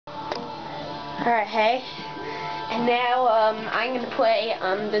Alright, hey. And now I'm going to play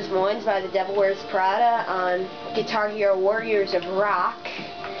Dez Moines by The Devil Wears Prada on Guitar Hero Warriors of Rock.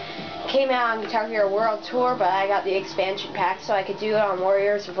 Came out on Guitar Hero World Tour, but I got the expansion pack so I could do it on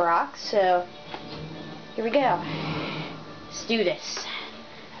Warriors of Rock. So, here we go. Let's do this.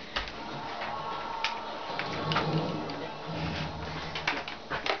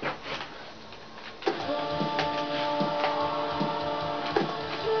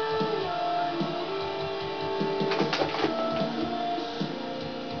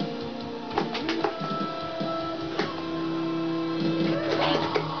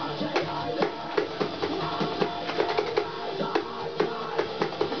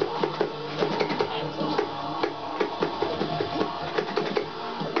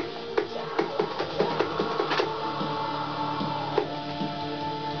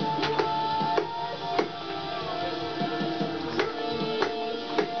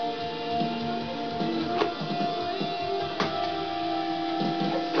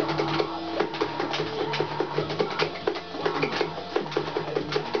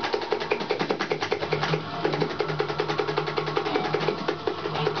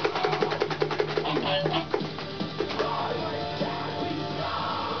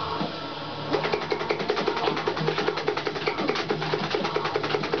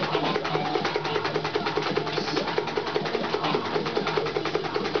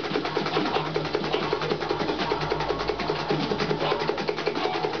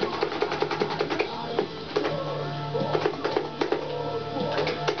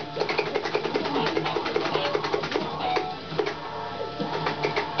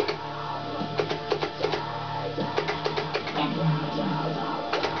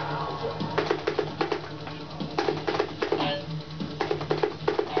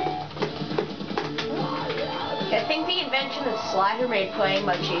 I think the invention of the slider made playing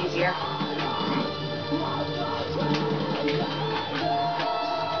much easier.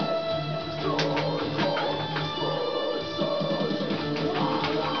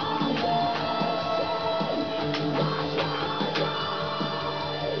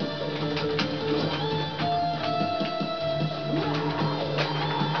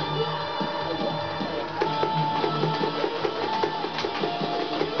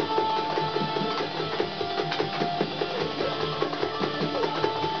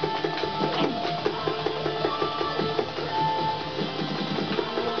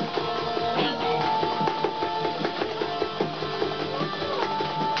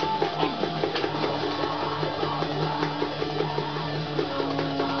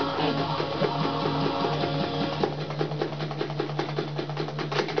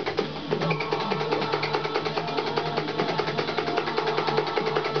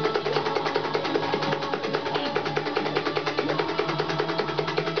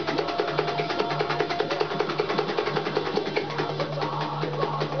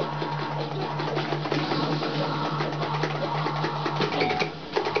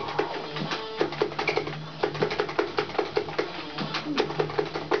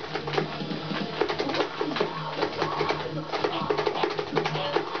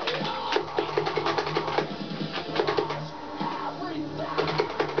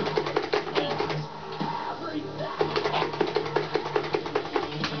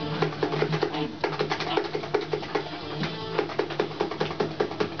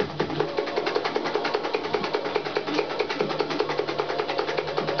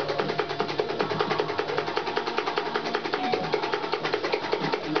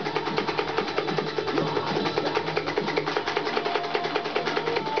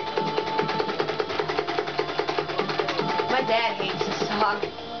 My dad hates this song.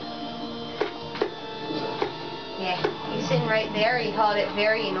 Yeah, he's sitting right there. He called it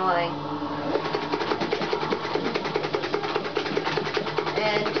very annoying.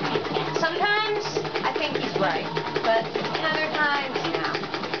 And sometimes I think he's right, but other times, no.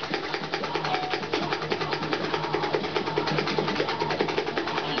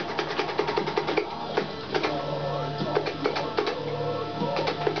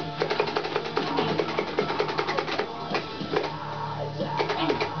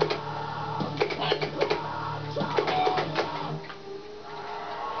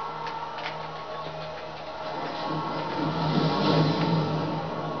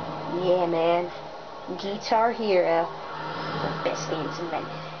 Yeah, man. Guitar Hero. The best games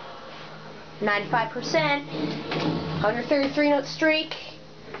invented. 95%. 133 note streak.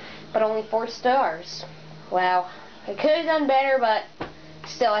 But only 4 stars. Wow. I could have done better, but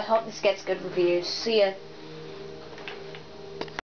still, I hope this gets good reviews. See ya.